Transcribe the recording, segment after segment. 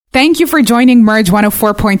Thank you for joining Merge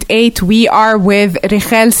 104.8. We are with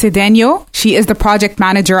Rigel Cedeño. She is the project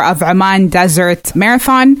manager of Oman Desert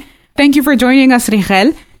Marathon. Thank you for joining us,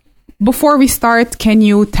 Rigel. Before we start, can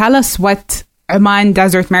you tell us what Oman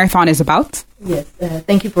Desert Marathon is about? Yes,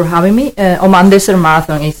 thank you for having me. Oman Desert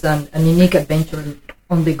Marathon is an unique adventure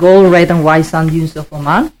on the gold, red and white sand dunes of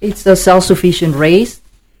Oman. It's a self-sufficient race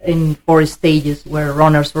in 4 stages where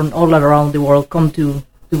runners from all around the world come to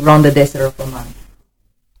run the desert of Oman.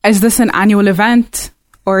 Is this an annual event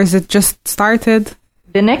or is it just started?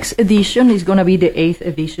 The next edition is going to be the 8th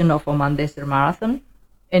edition of Oman Desert Marathon,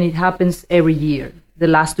 and it happens every year. The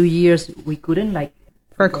last 2 years we couldn't,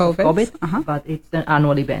 for COVID. But it's an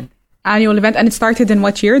annual event. Annual event, and it started in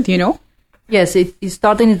what year? Do you know? Yes, it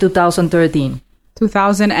started in 2013.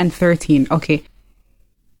 2013, okay.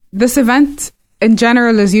 This event in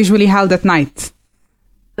general is usually held at night.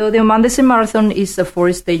 So the Oman Desert Marathon is a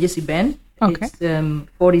 4 stages event. Okay. It's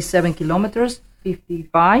 47 kilometers,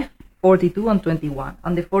 55, 42, and 21.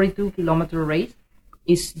 And the 42-kilometer race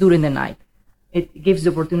is during the night. It gives the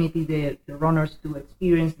opportunity the runners to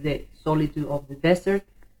experience the solitude of the desert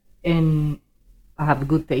and have a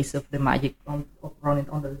good taste of the magic of running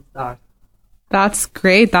under the stars. That's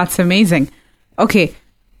great. That's amazing. Okay.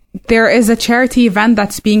 There is a charity event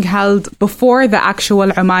that's being held before the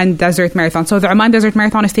actual Oman Desert Marathon. So the Oman Desert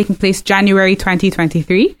Marathon is taking place January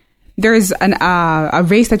 2023. There's a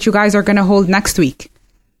race that you guys are going to hold next week.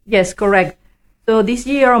 Yes, correct. So this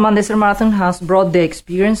year, Oman Desert Marathon has brought the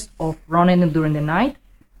experience of running during the night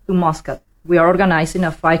to Muscat. We are organizing a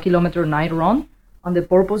 5-kilometer night run, and the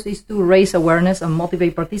purpose is to raise awareness and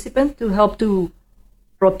motivate participants to help to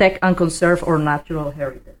protect and conserve our natural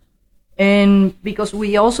heritage. And because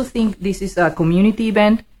we also think this is a community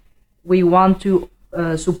event, we want to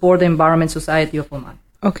support the Environment Society of Oman.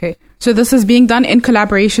 Okay. So this is being done in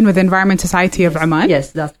collaboration with the Environment Society of Oman?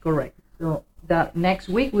 Yes, that's correct. So that next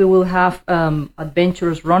week we will have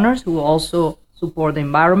adventurous runners who will also support the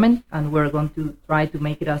environment, and we're going to try to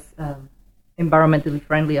make it as environmentally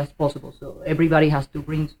friendly as possible. So everybody has to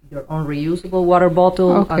bring their own reusable water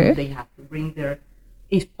bottle, and they have to bring their,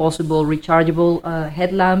 if possible, rechargeable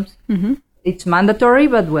headlamps. Mm-hmm. It's mandatory,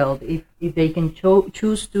 but if they can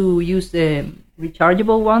choose to use the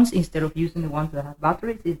rechargeable ones instead of using the ones that have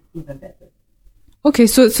batteries, it's even better. Okay,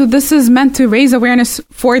 so this is meant to raise awareness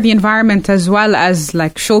for the environment as well as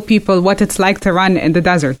show people what it's like to run in the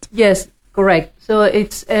desert. Yes, correct. So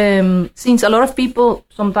it's since a lot of people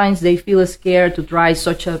sometimes they feel scared to try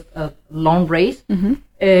such a long race.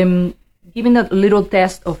 Mm-hmm. Giving a little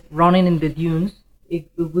test of running in the dunes, it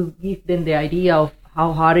will give them the idea of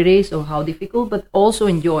how hard it is or how difficult, but also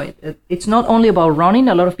enjoy it. It's not only about running.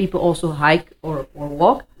 A lot of people also hike or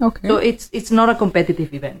walk. Okay. So it's not a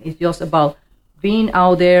competitive event. It's just about being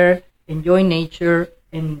out there, enjoying nature,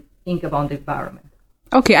 and think about the environment.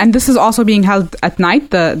 Okay, and this is also being held at night,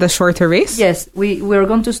 the shorter race? Yes, we're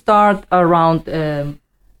going to start around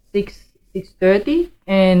 6:30,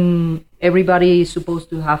 and everybody is supposed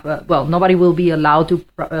to have nobody will be allowed to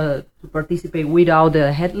participate without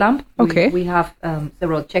a headlamp. Okay. We have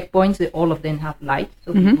several checkpoints. All of them have lights,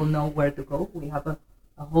 so mm-hmm. people know where to go. We have a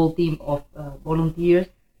whole team of volunteers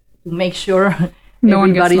to make sure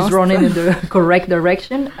everybody's running in the correct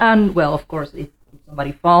direction. And, of course, if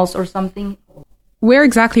somebody falls or something. Where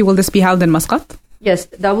exactly will this be held in Muscat? Yes,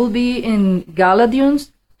 that will be in Gala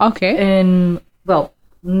Dunes. Okay. And,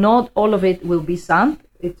 not all of it will be sand.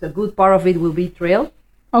 It's a good part of it will be trail.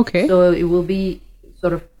 Okay. So it will be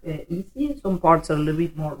sort of easy. Some parts are a little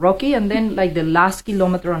bit more rocky. And then the last 1.5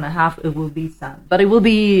 kilometers, it will be sand. But it will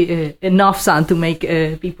be enough sand to make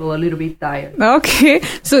people a little bit tired. Okay.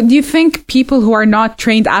 So do you think people who are not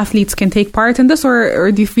trained athletes can take part in this?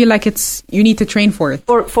 Or do you feel like you need to train for it?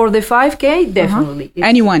 For the 5K, definitely.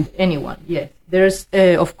 Uh-huh. Anyone, yes. There's,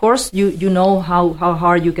 of course, you know how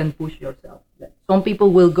hard you can push yourself. Some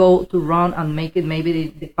people will go to run and make it maybe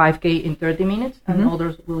the 5K in 30 minutes, and mm-hmm.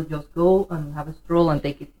 others will just go and have a stroll and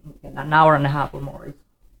take it in an hour and a half or more.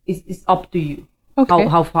 It's up to you. Okay.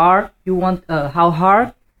 How far you want, how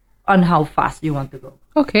hard and how fast you want to go.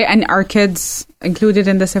 Okay, and are kids included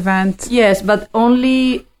in this event? Yes, but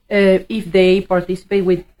only if they participate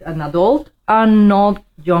with an adult and not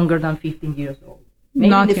younger than 15 years old.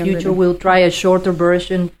 Maybe in the future we'll try a shorter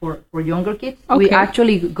version for younger kids. Okay. We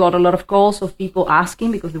actually got a lot of calls of people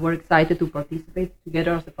asking because they were excited to participate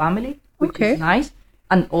together as a family, which is nice.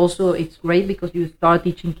 And also it's great because you start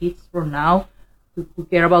teaching kids from now to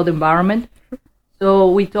care about the environment. So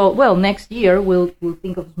we thought, next year we'll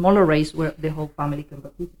think of a smaller race where the whole family can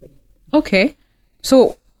participate. Okay.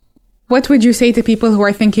 So What would you say to people who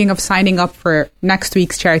are thinking of signing up for next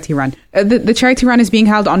week's charity run? The charity run is being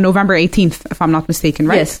held on November 18th, if I'm not mistaken,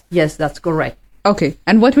 right? Yes, that's correct. Okay.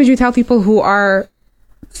 And what would you tell people who are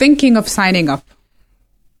thinking of signing up?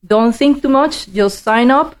 Don't think too much. Just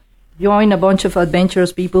sign up. Join a bunch of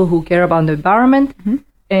adventurous people who care about the environment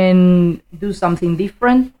and do something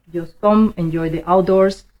different. Just come, enjoy the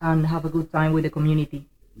outdoors, and have a good time with the community.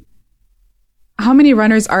 How many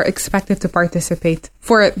runners are expected to participate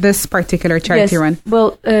for this particular charity run?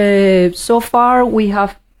 Well, so far we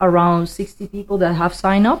have around 60 people that have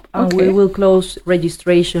signed up, and we will close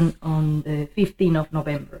registration on the 15th of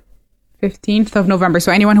November. 15th of November.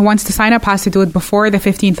 So anyone who wants to sign up has to do it before the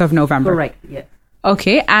 15th of November. Correct, yes.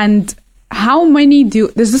 Okay, and how many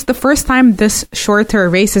is this the first time this shorter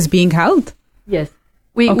race is being held? Yes.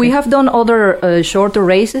 We have done other shorter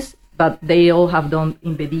races, but they all have done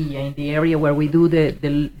in Bedilla, in the area where we do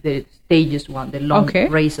the stages one, the long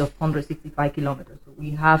race of 165 kilometers. So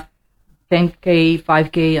we have 10K,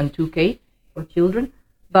 5K, and 2K for children.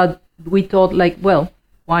 But we thought,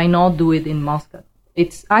 why not do it in Muscat?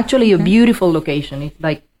 It's actually a beautiful location. It's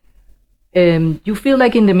like, you feel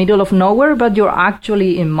like in the middle of nowhere, but you're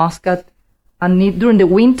actually in Muscat. And during the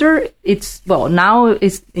winter, now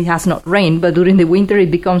it has not rained, but during the winter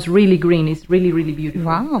it becomes really green. It's really, really beautiful.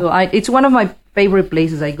 Wow. So it's one of my favorite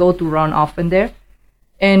places. I go to run often there.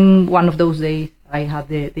 And one of those days I had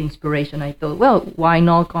the inspiration. I thought, why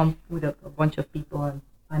not come with a bunch of people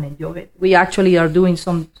and enjoy it? We actually are doing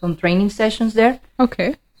some training sessions there.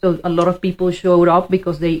 Okay. So a lot of people showed up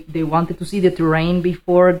because they wanted to see the terrain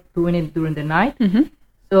before doing it during the night. Mm-hmm.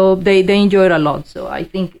 So they enjoy it a lot. So I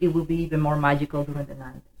think it will be even more magical during the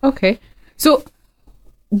night. Okay. So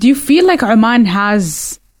do you feel like Oman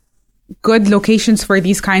has good locations for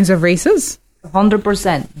these kinds of races?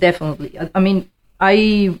 100%, definitely. I mean,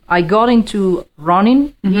 I got into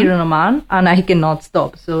running here in Oman, and I cannot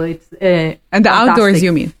stop. So it's and the fantastic. Outdoors,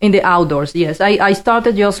 you mean? In the outdoors, yes. I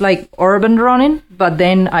started just like urban running, but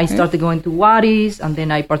then I started going to wadis, and then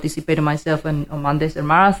I participated myself in Oman Desert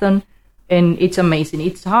Marathon. And it's amazing.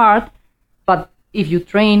 It's hard, but if you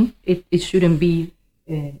train, it shouldn't be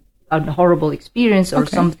a horrible experience or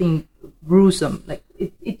something gruesome. Like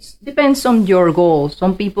it depends on your goals.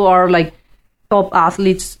 Some people are like top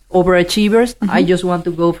athletes, overachievers. I just want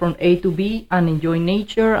to go from A to B and enjoy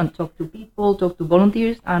nature and talk to people, talk to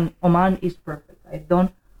volunteers. And Oman is perfect. I've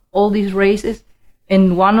done all these races,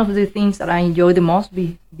 and one of the things that I enjoy the most,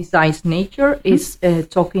 besides nature, is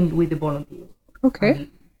talking with the volunteers. Okay.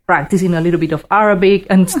 Practicing a little bit of Arabic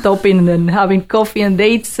and stopping and having coffee and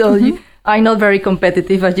dates. So I'm not very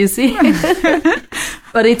competitive, as you see,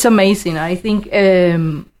 but it's amazing. I think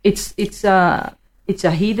it's a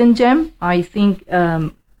hidden gem. I think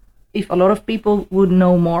if a lot of people would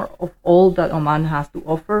know more of all that Oman has to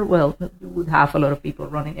offer, you would have a lot of people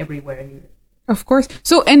running everywhere here. Of course.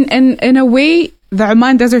 So in a way, the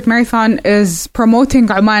Oman Desert Marathon is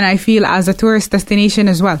promoting Oman, I feel, as a tourist destination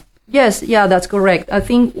as well. Yes, that's correct. I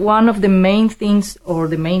think one of the main things or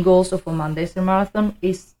the main goals of Oman Desert Marathon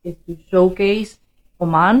is to showcase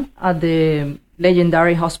Oman at the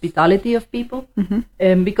legendary hospitality of people.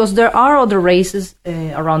 Because there are other races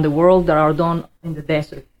around the world that are done in the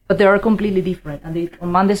desert, but they are completely different. And the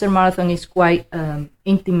Oman Desert Marathon is quite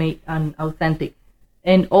intimate and authentic.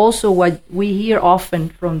 And also what we hear often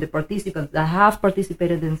from the participants that have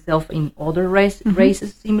participated themselves in other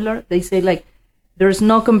races similar, they say there's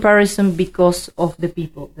no comparison because of the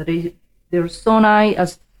people. They're so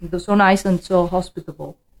nice and so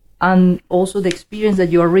hospitable. And also the experience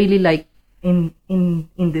that you are really in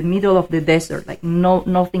the middle of the desert,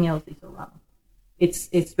 nothing else is around.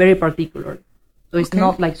 It's very particular. So it's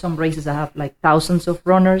not like some races that have thousands of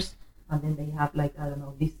runners, and then they have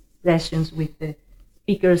these sessions with the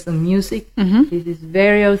speakers and music. This is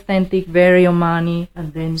very authentic, very Omani,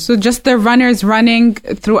 and then so just the runners running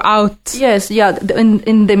throughout. Yes,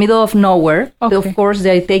 in the middle of nowhere. Of course,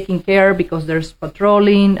 they're taking care because there's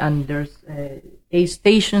patrolling and there's aid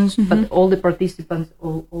stations, but all the participants,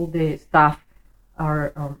 all the staff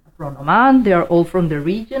are from Oman. They are all from the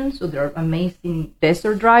region, so they're amazing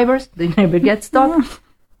desert drivers. They never get stuck,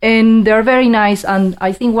 and they're very nice. And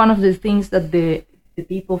I think one of the things that the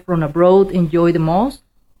people from abroad enjoy the most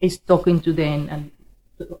is talking to them and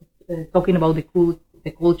talking about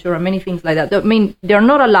the culture and many things like that. I mean, they're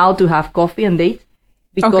not allowed to have coffee and dates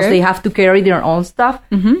because they have to carry their own stuff.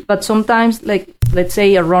 But sometimes, let's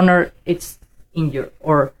say a runner, it's injured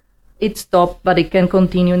or it stopped, but it can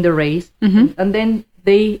continue in the race. And then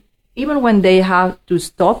even when they have to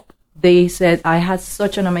stop, they said, I had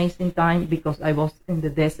such an amazing time because I was in the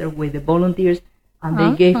desert with the volunteers. And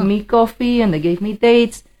they gave me coffee and they gave me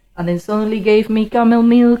dates. and then suddenly gave me camel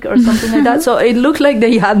milk or something like that. So it looked like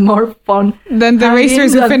they had more fun than the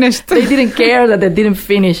racers who finished. They didn't care that they didn't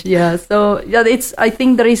finish. Yeah. So yeah, I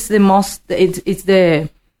think that is the most. It's the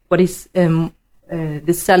what is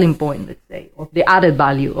the selling point, let's say, or the added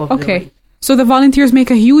value of the race. So the volunteers make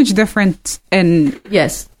a huge difference in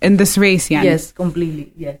this race, yeah. Yes,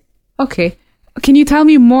 completely. Yes. Okay. Can you tell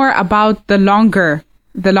me more about the longer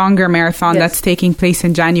marathon that's taking place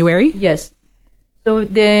in January? Yes. So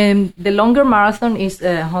the longer marathon is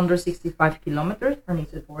 165 kilometers, and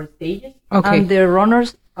it's 4 stages. Okay. And the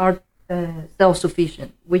runners are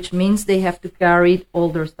self-sufficient, which means they have to carry all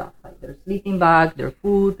their stuff, like their sleeping bag, their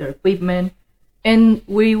food, their equipment, and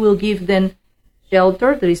we will give them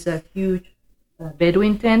shelter. There is a huge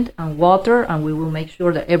Bedouin tent and water, and we will make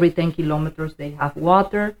sure that every 10 kilometers they have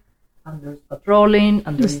water, and there's patrolling,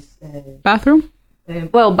 and there is bathroom.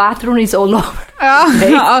 Bathroom is all over.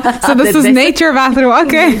 So this is nature bathroom,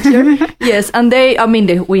 okay. Nature. Yes, and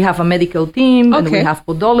we have a medical team, and we have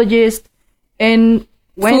podologists, and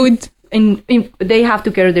food. They have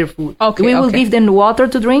to carry their food. Okay, we will give them water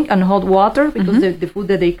to drink and hot water, because the food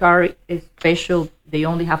that they carry is special. They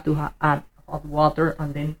only have to add hot water,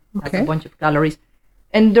 and then has a bunch of calories.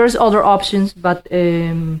 And there's other options, but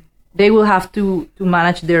they will have to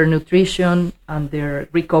manage their nutrition and their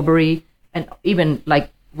recovery, and even like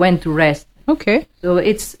when to rest. Okay. So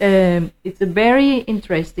it's a very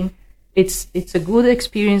interesting. It's a good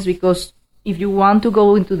experience, because if you want to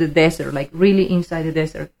go into the desert, like really inside the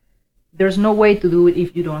desert, there's no way to do it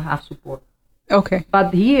if you don't have support. Okay.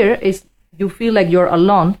 But here you feel like you're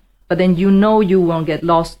alone, but then you won't get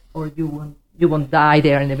lost, or you won't die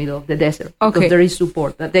there in the middle of the desert. Okay. Because there is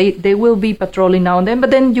support. That they will be patrolling now and then,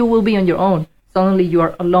 but then you will be on your own. Suddenly you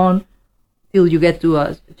are alone till you get to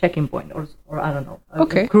a checking point, or I don't know.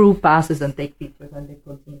 A crew passes and take pictures, and they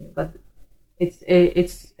continue. But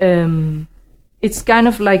it's kind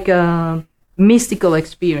of like a mystical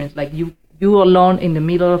experience, like you alone in the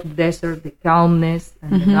middle of the desert, the calmness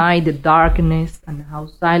and the night, the darkness, and how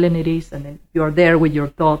silent it is, and then you're there with your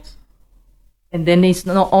thoughts. And then it's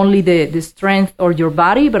not only the strength of your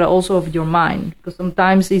body, but also of your mind, because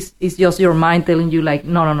sometimes it's just your mind telling you like,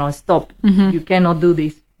 no, stop, you cannot do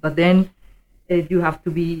this. But then you have to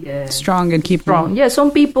be strong and keep strong. Going. Yeah,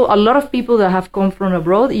 a lot of people that have come from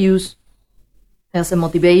abroad use as a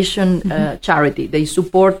motivation charity. They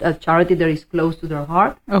support a charity that is close to their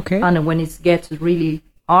heart. Okay. And when it gets really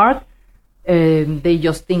hard, they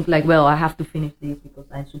just think like, well, I have to finish this because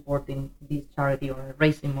I'm supporting this charity or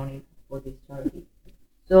raising money for this charity.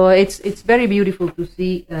 So it's very beautiful to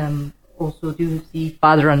see. Also, to see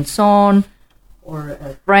father and son or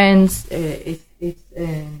friends.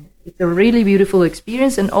 It's a really beautiful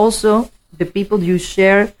experience, and also the people you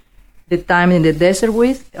share the time in the desert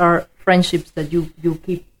with are friendships that you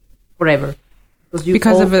keep forever,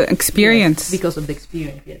 because of the experience. Yes, because of the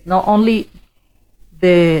experience, yes. Not only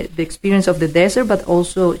the experience of the desert, but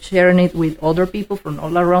also sharing it with other people from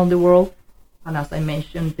all around the world. And as I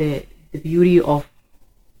mentioned, the beauty of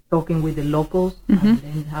talking with the locals and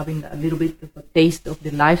then having a little bit of a taste of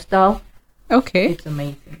the lifestyle. Okay. It's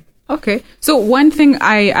amazing. Okay. So one thing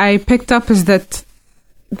I picked up is that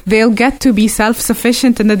they'll get to be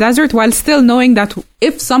self-sufficient in the desert while still knowing that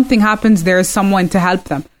if something happens, there is someone to help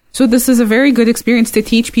them. So this is a very good experience to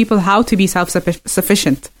teach people how to be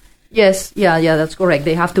self-sufficient. Yes, yeah, that's correct.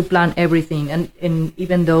 They have to plan everything. And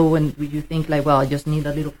even though when you think like, well, I just need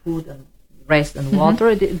a little food and rest and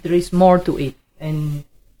water, there is more to it. And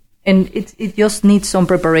it just needs some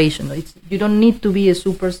preparation. You don't need to be a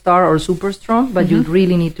superstar or super strong, but you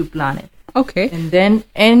really need to plan it. Okay. And then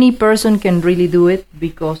any person can really do it,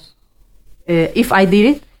 because if I did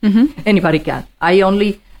it, anybody can. I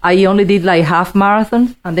only did like half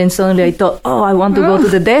marathon, and then suddenly I thought, I want to go to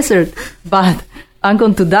the desert, but I'm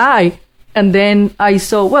going to die. And then I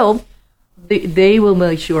saw, well, they will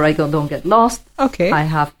make sure I don't get lost. Okay.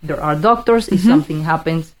 There are doctors. If something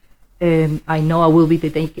happens, I know I will be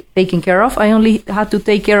taken care of. I only had to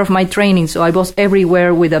take care of my training, so I was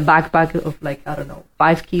everywhere with a backpack of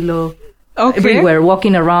 5 kilo. Okay. Everywhere,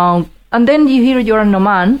 walking around. And then you're in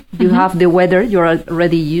Oman, you have the weather, you're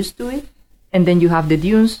already used to it. And then you have the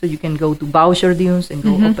dunes, so you can go to Boucher dunes and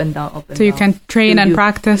go up and down, up and down. So you can train and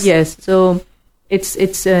practice. Yes. So it's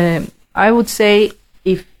I would say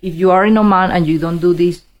if you are in Oman and you don't do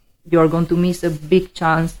this, you're going to miss a big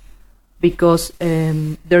chance, because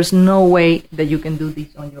there's no way that you can do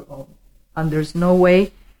this on your own. And there's no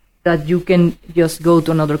way that you can just go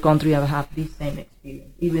to another country and have this same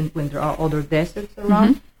experience. Even when there are other deserts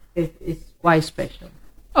around, it's quite special.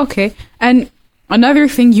 Okay. And Another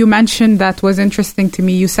thing you mentioned that was interesting to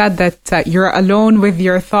me, you said that you're alone with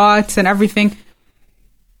your thoughts and everything.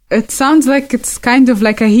 It sounds like it's kind of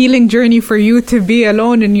like a healing journey for you to be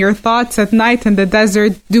alone in your thoughts at night in the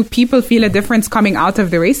desert. Do people feel a difference coming out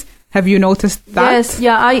of the race? Have you noticed that? Yes,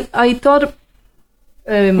 yeah, I thought...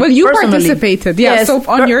 well, you participated, yeah, yes, so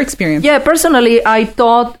on your experience. Yeah, personally, I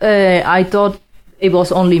thought it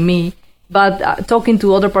was only me, but talking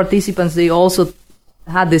to other participants, they also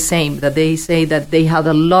had the same, that they say that they had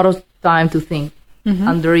a lot of time to think,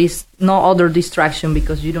 and there is no other distraction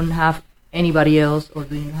because you don't have anybody else, or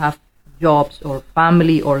do you have jobs or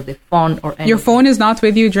family or the phone or anything. Your phone is not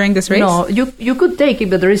with you during this race? No, you could take it,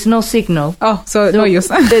 but there is no signal. Oh, so no use.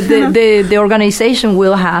 the organization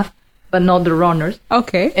will have, but not the runners.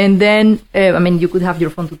 Okay. And then, you could have your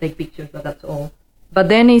phone to take pictures, but that's all. But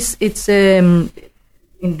then it's in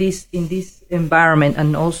this environment,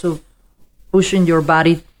 and also pushing your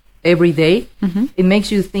body every day, it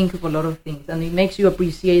makes you think of a lot of things, and it makes you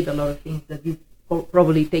appreciate a lot of things that you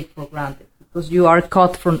probably take for granted, because you are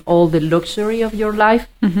cut from all the luxury of your life,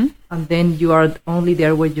 and then you are only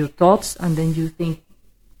there with your thoughts, and then you think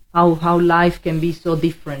how life can be so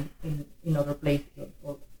different in other places,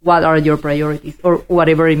 or what are your priorities, or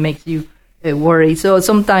whatever it makes you worry. So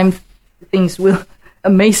sometimes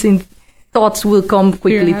amazing thoughts will come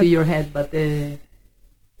quickly to your head, but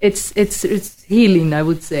it's healing, I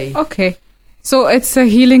would say. Okay. So it's a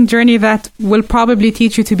healing journey that will probably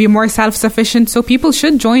teach you to be more self-sufficient. So people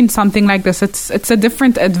should join something like this. It's a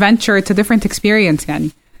different adventure. It's a different experience,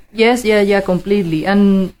 Yani. Yes, yeah, completely.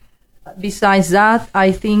 And besides that,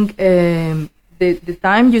 I think the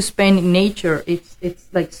time you spend in nature, it's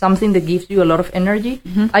like something that gives you a lot of energy.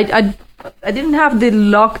 I didn't have the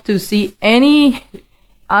luck to see any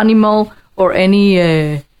animal or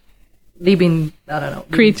any living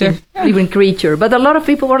creature. But a lot of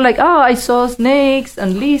people were like, I saw snakes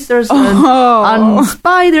and lizards and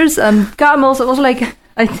spiders and camels. I was like,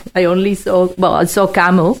 I saw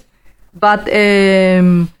camels. But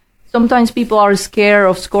sometimes people are scared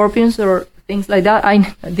of scorpions or things like that. I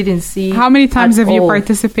didn't see. How many times have you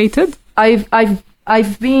participated?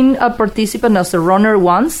 I've been a participant as a runner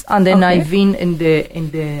once, and then I've been in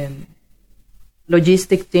the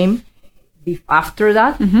logistic team after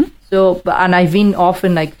that. So, and I've been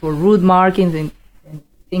often like for route markings and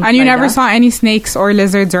things. And you never saw any snakes or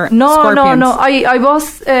lizards or scorpions? No. I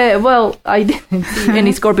was I didn't see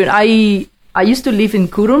any scorpion. I used to live in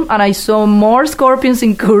Kurum, and I saw more scorpions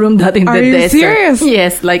in Kurum than in the desert. Are you serious?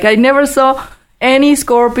 Yes, like I never saw any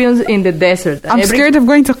scorpions in the desert. I'm scared of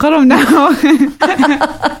going to Kurum now.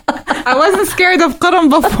 I wasn't scared of Kurum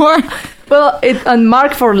before. Well, and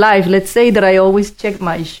mark for life. Let's say that I always check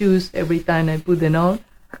my shoes every time I put them on.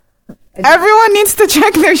 Everyone needs to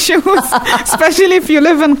check their shoes, especially if you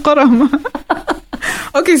live in Kurum.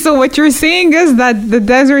 Okay, so what you're saying is that the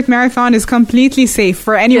desert marathon is completely safe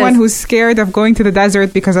for anyone who's scared of going to the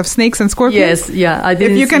desert because of snakes and scorpions? Yes, yeah.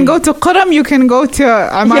 If you can go to Kurum, you can go to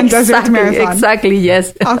Amman Desert Marathon. Exactly,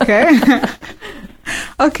 yes. Okay.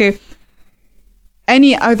 Okay.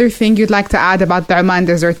 Any other thing you'd like to add about the Amman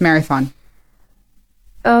Desert Marathon?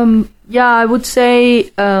 Yeah, I would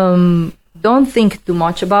say don't think too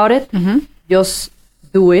much about it. Just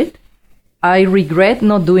do it. I regret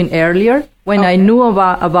not doing earlier. When I knew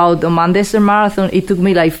about the Amman Desert Marathon, it took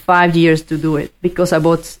me like 5 years to do it because I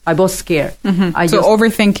was scared.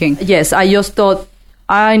 Overthinking. Yes, I just thought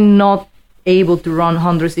I'm not able to run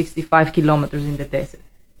 165 kilometers in the desert.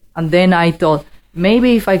 And then I thought,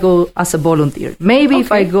 maybe if I go as a volunteer, maybe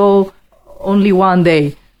if I go only one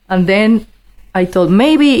day. And then I thought,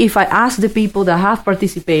 maybe if I ask the people that have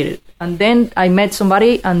participated. And then I met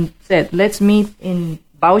somebody and said, let's meet in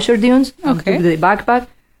Boucher Dunes, and took the backpack.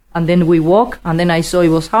 And then we walk, and then I saw it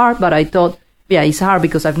was hard, but I thought, it's hard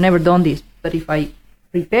because I've never done this. But if I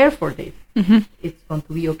prepare for this, it's going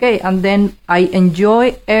to be okay. And then I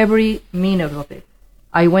enjoy every minute of it.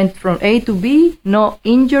 I went from A to B, no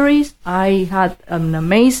injuries. I had an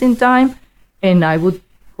amazing time, and I would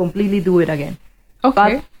completely do it again.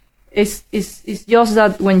 Okay. But it's just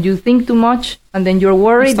that when you think too much and then you're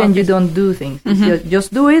worried, then you don't do things.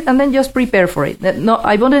 Just do it and then just prepare for it. No,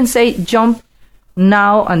 I wouldn't say jump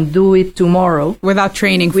now and do it tomorrow. Without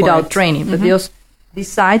training but just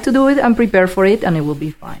decide to do it and prepare for it, and it will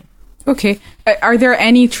be fine. Okay. Are there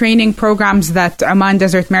any training programs that Amman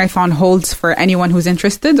Desert Marathon holds for anyone who's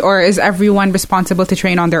interested, or is everyone responsible to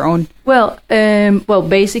train on their own? Well,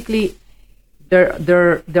 basically,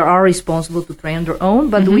 they are responsible to train on their own,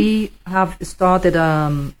 but we have started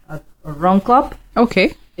a run club.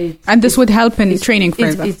 Okay. And this would help in training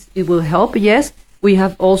further. It will help, yes. We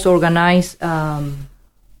have also organized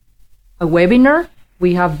a webinar.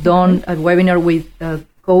 We have done a webinar with a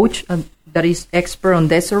coach that is expert on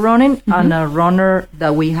desert running and a runner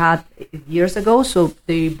that we had years ago. So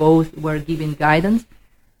they both were giving guidance.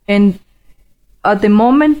 And at the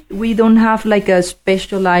moment, we don't have like a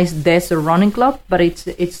specialized desert running club, but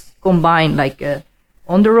it's combined like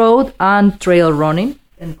on the road and trail running,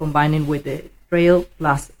 and combining with the trail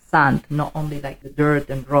plus sand, not only like the dirt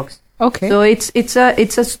and rocks. Okay. So it's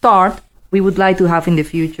a start. We would like to have in the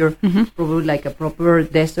future probably like a proper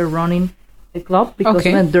desert running club, because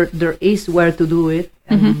there is where to do it,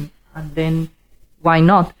 and then why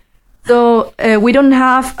not? So we don't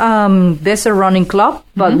have desert running club,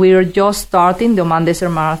 but we are just starting the Oman Desert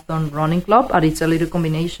Marathon Running Club, and it's a little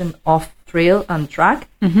combination of trail and track.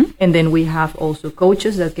 And then we have also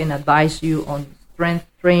coaches that can advise you on strength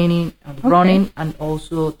training and running, and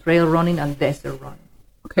also trail running and desert running.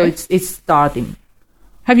 Okay. So it's starting.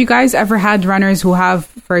 Have you guys ever had runners who have,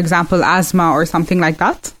 for example, asthma or something like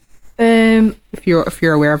that? If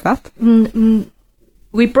you're aware of that,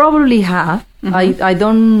 we probably have. I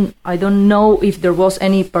don't know if there was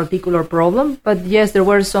any particular problem, but yes, there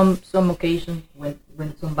were some occasions when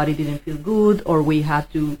somebody didn't feel good, or we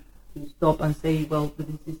had to stop and say, well, this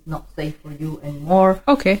is not safe for you anymore.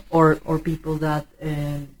 Okay. Or people that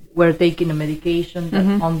were taking a medication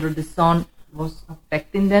that under the sun was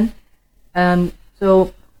affecting them, and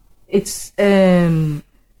so it's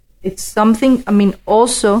something. I mean,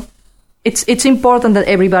 also. It's important that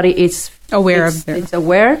everybody is aware it's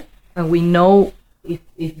aware, and we know if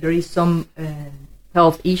there is some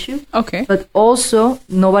health issue. Okay. But also,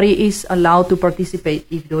 nobody is allowed to participate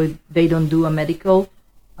if they don't do a medical,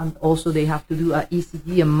 and also they have to do a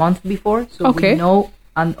ECG a month before. So we know,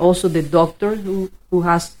 and also the doctor who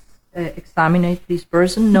has examined this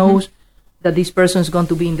person knows that this person is going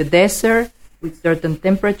to be in the desert with certain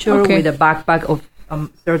temperature, with a backpack of a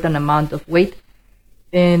certain amount of weight.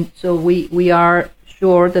 And so we are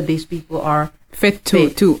sure that these people are fit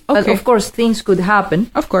too. Okay. But of course, things could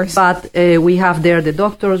happen. Of course. But we have there the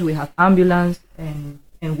doctors, we have ambulance, and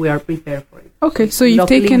we are prepared for it. Okay, so you've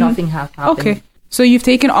taken... nothing has happened. Okay, so you've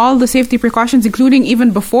taken all the safety precautions, including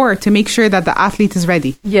even before, to make sure that the athlete is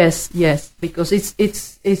ready. Yes, because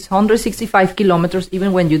it's 165 kilometers,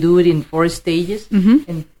 even when you do it in 4 stages.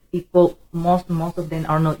 And people, most of them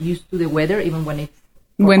are not used to the weather, even when it's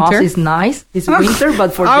winter. Us is nice. It's winter,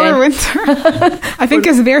 but for our them, winter. I think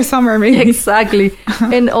it's their summer, maybe. Exactly.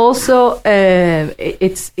 And also,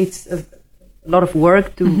 it's a lot of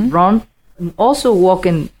work to run, and also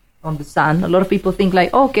walking on the sand. A lot of people think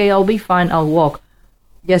like, okay, I'll be fine, I'll walk.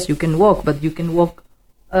 Yes, you can walk, but you can walk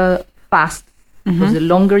fast, because the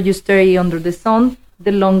longer you stay under the sun,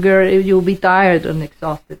 the longer you'll be tired and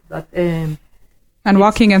exhausted. But and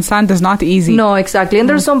walking in sand is not easy. No, exactly. And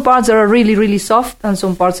there's some parts that are really, really soft, and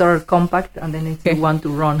some parts are compact, and then it's you want to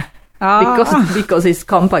run because it's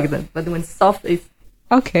compact. But when it's soft, it's...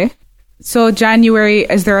 Okay. So January,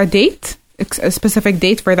 is there a date, a specific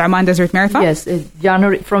date for the Oman Desert Marathon? Yes,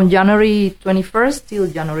 from January 21st till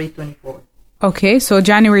January 24th. Okay, so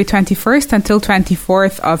January 21st until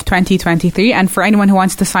 24th of 2023. And for anyone who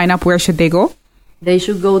wants to sign up, where should they go? They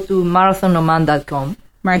should go to marathonoman.com.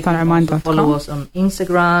 marathonoman.com. Follow us on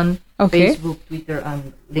Instagram, Facebook, Twitter,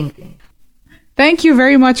 and LinkedIn. Thank you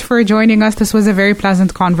very much for joining us. This was a very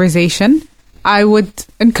pleasant conversation. I would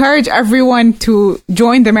encourage everyone to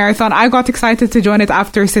join the marathon. I got excited to join it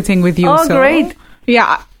after sitting with you. Oh, great.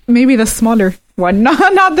 Yeah, maybe the smaller one,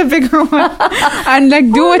 not the bigger one. And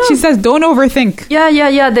do what she says. Don't overthink.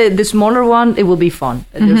 Yeah. The smaller one, it will be fun.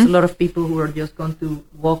 There's a lot of people who are just going to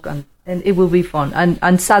walk, and it will be fun.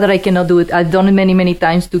 And sad that I cannot do it. I've done it many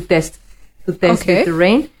times to test the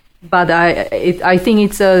terrain. But I think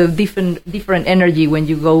it's a different energy when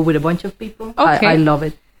you go with a bunch of people. Okay. I love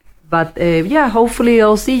it. But hopefully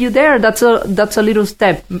I'll see you there. That's a little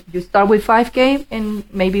step. You start with 5K, and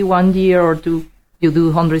maybe 1 year or two you do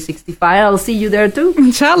 165. I'll see you there too.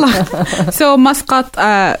 Inshallah. So Muscat,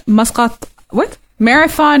 what?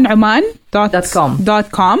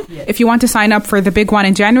 marathonoman.com. Yes. If you want to sign up for the big one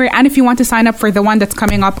in January, and if you want to sign up for the one that's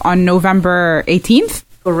coming up on November 18th.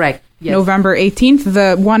 Correct. Yes. November 18th.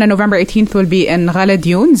 The one on November 18th will be in Ghala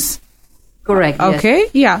Dunes. Correct. Okay.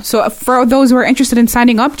 Yes. Yeah. So for those who are interested in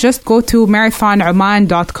signing up, just go to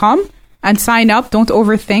marathonoman.com and sign up. Don't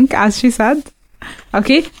overthink, as she said.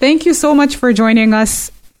 Okay. Thank you so much for joining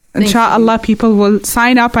us. Inshallah, people will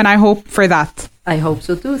sign up, and I hope for that. I hope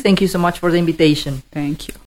so too. Thank you so much for the invitation. Thank you.